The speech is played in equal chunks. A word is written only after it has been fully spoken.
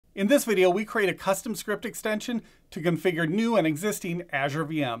In this video, we create a custom script extension to configure new and existing Azure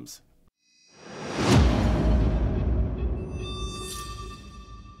VMs.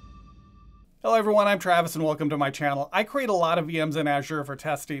 Hello everyone, I'm Travis and welcome to my channel. I create a lot of VMs in Azure for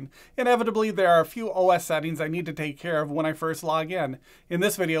testing. Inevitably, there are a few OS settings I need to take care of when I first log in. In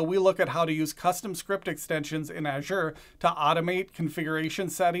this video, we look at how to use custom script extensions in Azure to automate configuration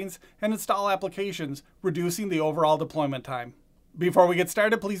settings and install applications, reducing the overall deployment time. Before we get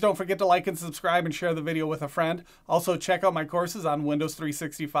started, please don't forget to like and subscribe and share the video with a friend. Also, check out my courses on Windows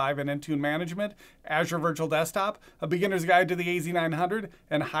 365 and Intune management, Azure Virtual Desktop, a beginner's guide to the AZ900,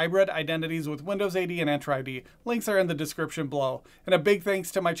 and hybrid identities with Windows AD and Entra ID. Links are in the description below. And a big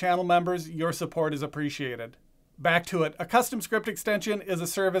thanks to my channel members. Your support is appreciated. Back to it. A custom script extension is a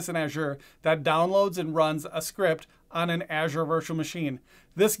service in Azure that downloads and runs a script on an Azure virtual machine.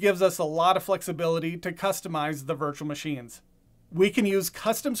 This gives us a lot of flexibility to customize the virtual machines. We can use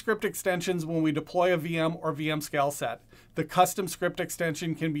custom script extensions when we deploy a VM or VM scale set. The custom script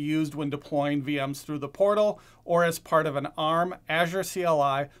extension can be used when deploying VMs through the portal or as part of an ARM, Azure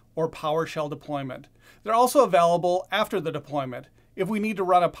CLI, or PowerShell deployment. They're also available after the deployment if we need to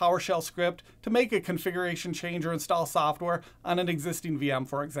run a PowerShell script to make a configuration change or install software on an existing VM,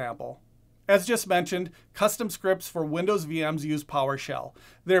 for example. As just mentioned, custom scripts for Windows VMs use PowerShell.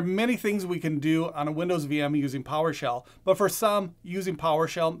 There are many things we can do on a Windows VM using PowerShell, but for some, using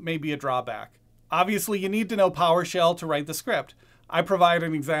PowerShell may be a drawback. Obviously, you need to know PowerShell to write the script. I provide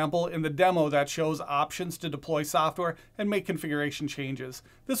an example in the demo that shows options to deploy software and make configuration changes.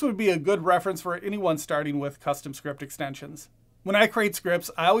 This would be a good reference for anyone starting with custom script extensions. When I create scripts,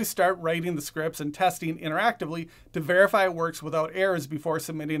 I always start writing the scripts and testing interactively to verify it works without errors before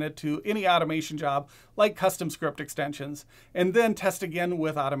submitting it to any automation job like custom script extensions, and then test again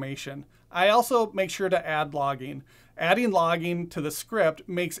with automation. I also make sure to add logging. Adding logging to the script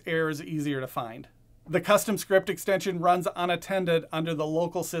makes errors easier to find. The custom script extension runs unattended under the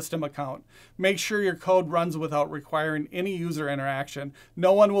local system account. Make sure your code runs without requiring any user interaction.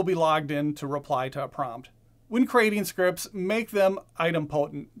 No one will be logged in to reply to a prompt. When creating scripts, make them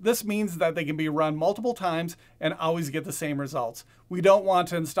idempotent. This means that they can be run multiple times and always get the same results. We don't want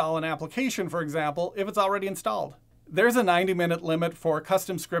to install an application, for example, if it's already installed. There's a 90-minute limit for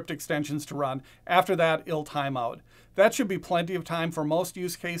custom script extensions to run. After that, it'll time out. That should be plenty of time for most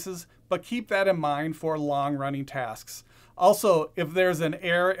use cases, but keep that in mind for long-running tasks. Also, if there's an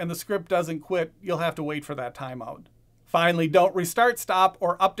error and the script doesn't quit, you'll have to wait for that timeout. Finally, don't restart, stop,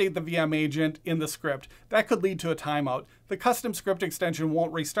 or update the VM agent in the script. That could lead to a timeout. The custom script extension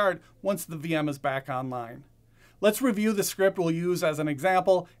won't restart once the VM is back online. Let's review the script we'll use as an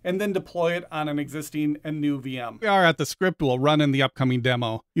example and then deploy it on an existing and new VM. We are at the script we'll run in the upcoming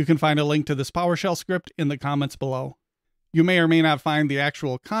demo. You can find a link to this PowerShell script in the comments below. You may or may not find the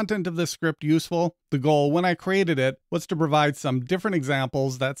actual content of this script useful. The goal when I created it was to provide some different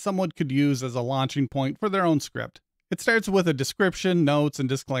examples that someone could use as a launching point for their own script. It starts with a description, notes, and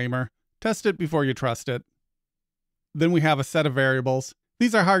disclaimer. Test it before you trust it. Then we have a set of variables.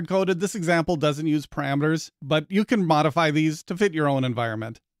 These are hard-coded. This example doesn't use parameters, but you can modify these to fit your own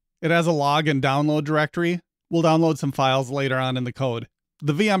environment. It has a log and download directory. We'll download some files later on in the code.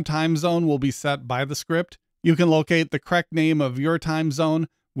 The VM time zone will be set by the script. You can locate the correct name of your time zone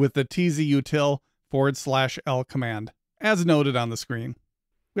with the tzutil/L command, as noted on the screen.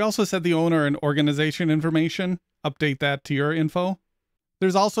 We also set the owner and organization information. Update that to your info.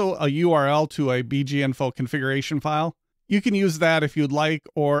 There's also a URL to a bginfo configuration file. You can use that if you'd like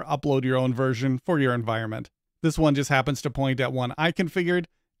or upload your own version for your environment. This one just happens to point at one I configured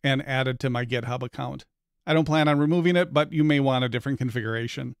and added to my GitHub account. I don't plan on removing it, but you may want a different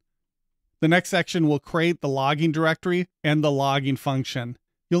configuration. The next section will create the logging directory and the logging function.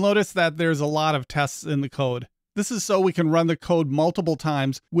 You'll notice that there's a lot of tests in the code. This is so we can run the code multiple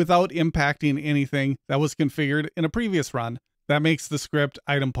times without impacting anything that was configured in a previous run. That makes the script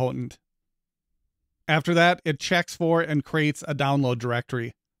idempotent. After that, it checks for and creates a download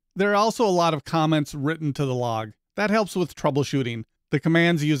directory. There are also a lot of comments written to the log. That helps with troubleshooting. The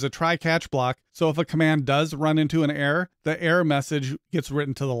commands use a try-catch block, so if a command does run into an error, the error message gets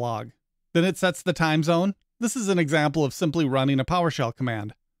written to the log. Then it sets the time zone. This is an example of simply running a PowerShell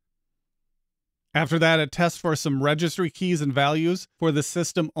command. After that, it tests for some registry keys and values for the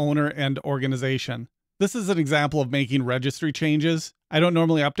system owner and organization. This is an example of making registry changes. I don't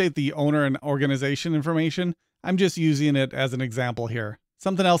normally update the owner and organization information. I'm just using it as an example here.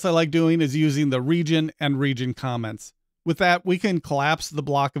 Something else I like doing is using the region and region comments. With that, we can collapse the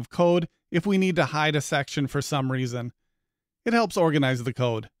block of code if we need to hide a section for some reason. It helps organize the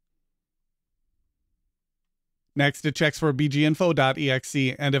code. Next, it checks for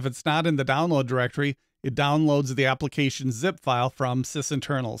bginfo.exe, and if it's not in the download directory, it downloads the application zip file from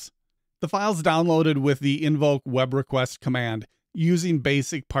sysinternals. The file's downloaded with the invoke web request command using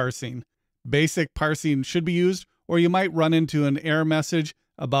basic parsing. Basic parsing should be used, or you might run into an error message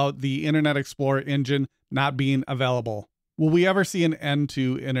about the Internet Explorer engine not being available. Will we ever see an end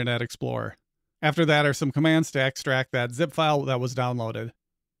to Internet Explorer? After that are some commands to extract that zip file that was downloaded.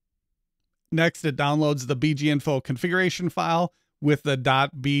 Next, it downloads the bginfo configuration file with the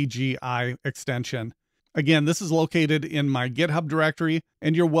 .bgi extension. Again, this is located in my GitHub directory,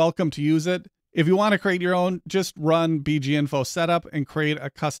 and you're welcome to use it. If you want to create your own, just run bginfo setup and create a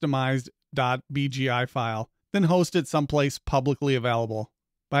customized .bgi file, then host it someplace publicly available.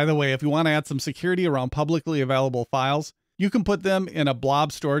 By the way, if you want to add some security around publicly available files, you can put them in a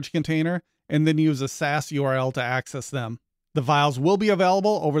blob storage container and then use a SaaS URL to access them. The files will be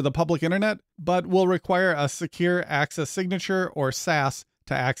available over the public internet, but will require a secure access signature or SaaS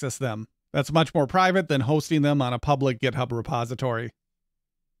to access them. That's much more private than hosting them on a public GitHub repository.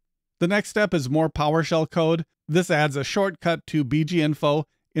 The next step is more PowerShell code. This adds a shortcut to bginfo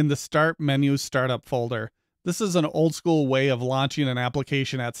in the Start menu startup folder. This is an old school way of launching an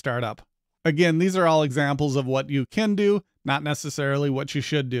application at startup. Again, these are all examples of what you can do, not necessarily what you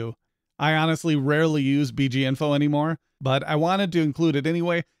should do. I honestly rarely use bginfo anymore, but I wanted to include it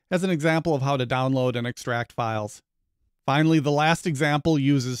anyway as an example of how to download and extract files. Finally, the last example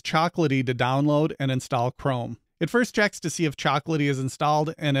uses Chocolatey to download and install Chrome. It first checks to see if Chocolatey is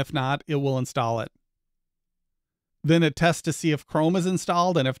installed, and if not, it will install it. Then it tests to see if Chrome is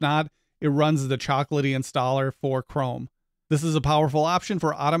installed, and if not, it runs the Chocolatey installer for Chrome. This is a powerful option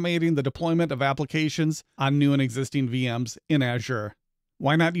for automating the deployment of applications on new and existing VMs in Azure.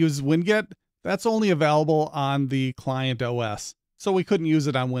 Why not use Winget? That's only available on the client OS, so we couldn't use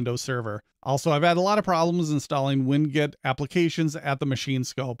it on Windows Server. Also, I've had a lot of problems installing Winget applications at the machine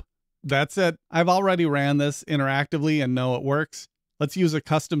scope. That's it. I've already ran this interactively and know it works. Let's use a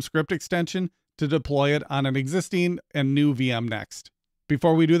custom script extension to deploy it on an existing and new VM next.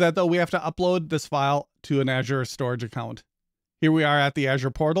 Before we do that though, we have to upload this file to an Azure storage account. Here we are at the Azure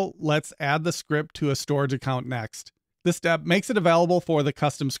portal. Let's add the script to a storage account next. This step makes it available for the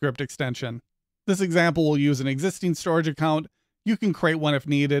custom script extension. This example will use an existing storage account. You can create one if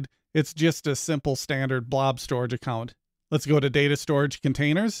needed. It's just a simple standard blob storage account. Let's go to data storage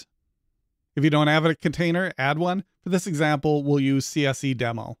containers. If you don't have a container, add one. For this example, we'll use CSE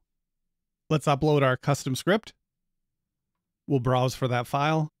demo. Let's upload our custom script. We'll browse for that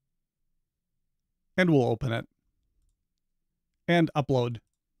file, and we'll open it and upload.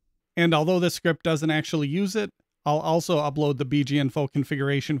 And although this script doesn't actually use it, I'll also upload the bginfo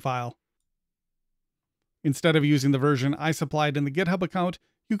configuration file. Instead of using the version I supplied in the GitHub account,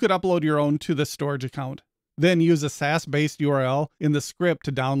 you could upload your own to this storage account. Then use a SaaS-based URL in the script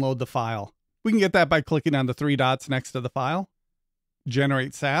to download the file. We can get that by clicking on the three dots next to the file.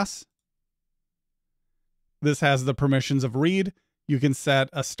 Generate SaaS. This has the permissions of read. You can set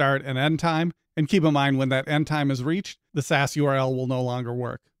a start and end time, and keep in mind when that end time is reached, the SaaS URL will no longer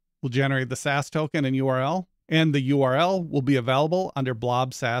work. We'll generate the SaaS token and URL, and the URL will be available under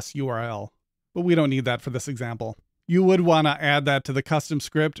blob SaaS URL. But we don't need that for this example. You would want to add that to the custom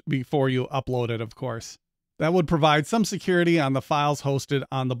script before you upload it, of course. That would provide some security on the files hosted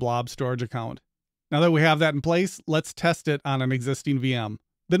on the blob storage account. Now that we have that in place, let's test it on an existing VM.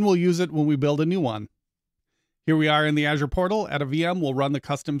 Then we'll use it when we build a new one. Here we are in the Azure portal. At a VM, we'll run the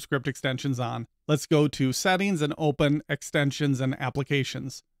custom script extensions on. Let's go to Settings and open Extensions and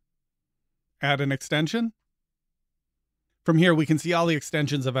Applications. Add an extension. From here, we can see all the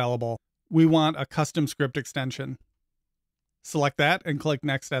extensions available. We want a custom script extension. Select that and click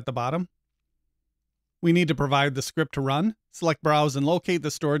Next at the bottom. We need to provide the script to run. Select Browse and locate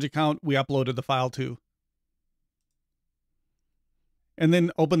the storage account we uploaded the file to. And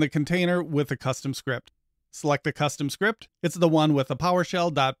then open the container with the custom script. Select the custom script. It's the one with the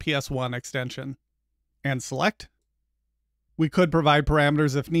PowerShell.ps1 extension. And select. We could provide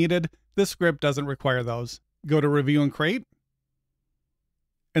parameters if needed. This script doesn't require those. Go to Review and Create.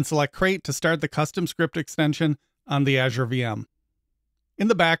 And select Create to start the custom script extension on the Azure VM. In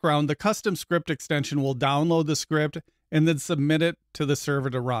the background, the custom script extension will download the script and then submit it to the server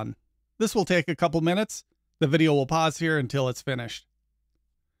to run. This will take a couple minutes. The video will pause here until it's finished.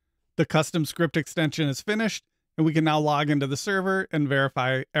 The custom script extension is finished, and we can now log into the server and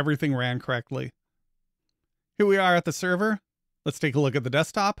verify everything ran correctly. Here we are at the server. Let's take a look at the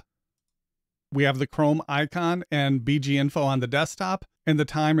desktop. We have the Chrome icon and bginfo on the desktop, and the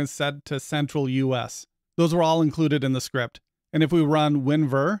time is set to Central US. Those were all included in the script. And if we run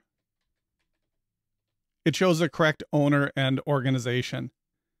winver It shows the correct owner and organization.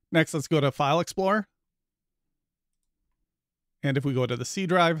 Next, let's go to File Explorer. And if we go to the C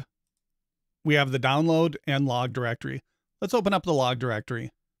drive, we have the download and log directory. Let's open up the log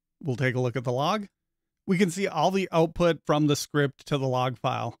directory. We'll take a look at the log. We can see all the output from the script to the log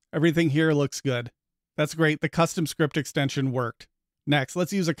file. Everything here looks good. That's great. The custom script extension worked. Next,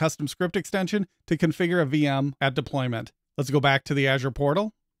 let's use a custom script extension to configure a VM at deployment. Let's go back to the Azure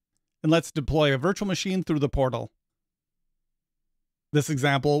portal and let's deploy a virtual machine through the portal. This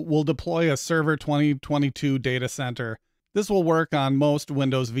example will deploy a Server 2022 data center. This will work on most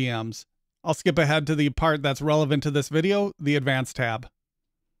Windows VMs. I'll skip ahead to the part that's relevant to this video, the Advanced tab.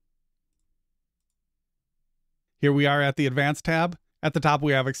 Here we are at the Advanced tab. At the top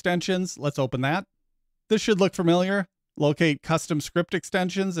we have extensions. Let's open that. This should look familiar. Locate Custom Script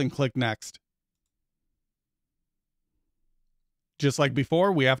Extensions and click Next. Just like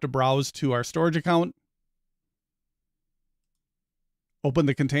before, we have to browse to our storage account. Open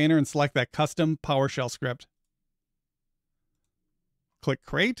the container and select that custom PowerShell script. Click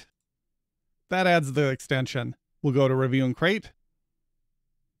Create. That adds the extension. We'll go to Review and Create.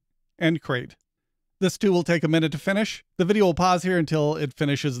 And Create. This too will take a minute to finish. The video will pause here until it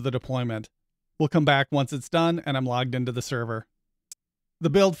finishes the deployment. We'll come back once it's done and I'm logged into the server.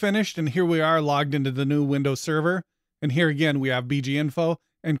 The build finished and here we are logged into the new Windows server. And here again we have BG Info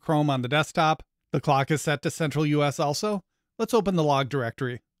and Chrome on the desktop. The clock is set to Central US also. Let's open the log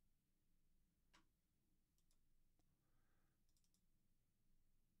directory.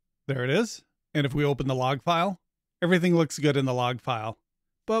 There it is. And if we open the log file, everything looks good in the log file.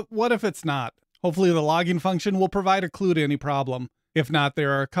 But what if it's not? Hopefully the logging function will provide a clue to any problem. If not,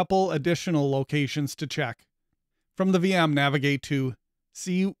 there are a couple additional locations to check. From the VM, navigate to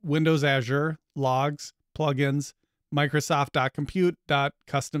C Windows Azure, Logs, Plugins,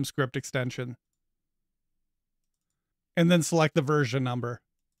 Microsoft.compute.custom script extension. And then select the version number.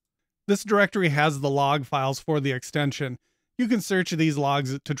 This directory has the log files for the extension. You can search these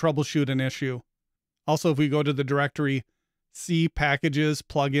logs to troubleshoot an issue. Also, if we go to the directory C Packages,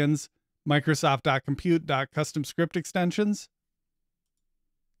 Plugins, Microsoft.compute.custom script extensions,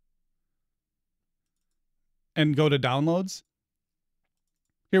 and go to Downloads.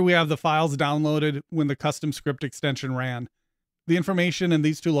 Here we have the files downloaded when the custom script extension ran. The information in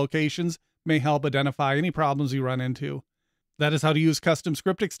these two locations may help identify any problems you run into. That is how to use custom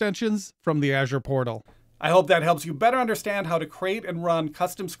script extensions from the Azure portal. I hope that helps you better understand how to create and run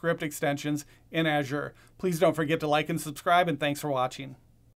custom script extensions in Azure. Please don't forget to like and subscribe, and thanks for watching.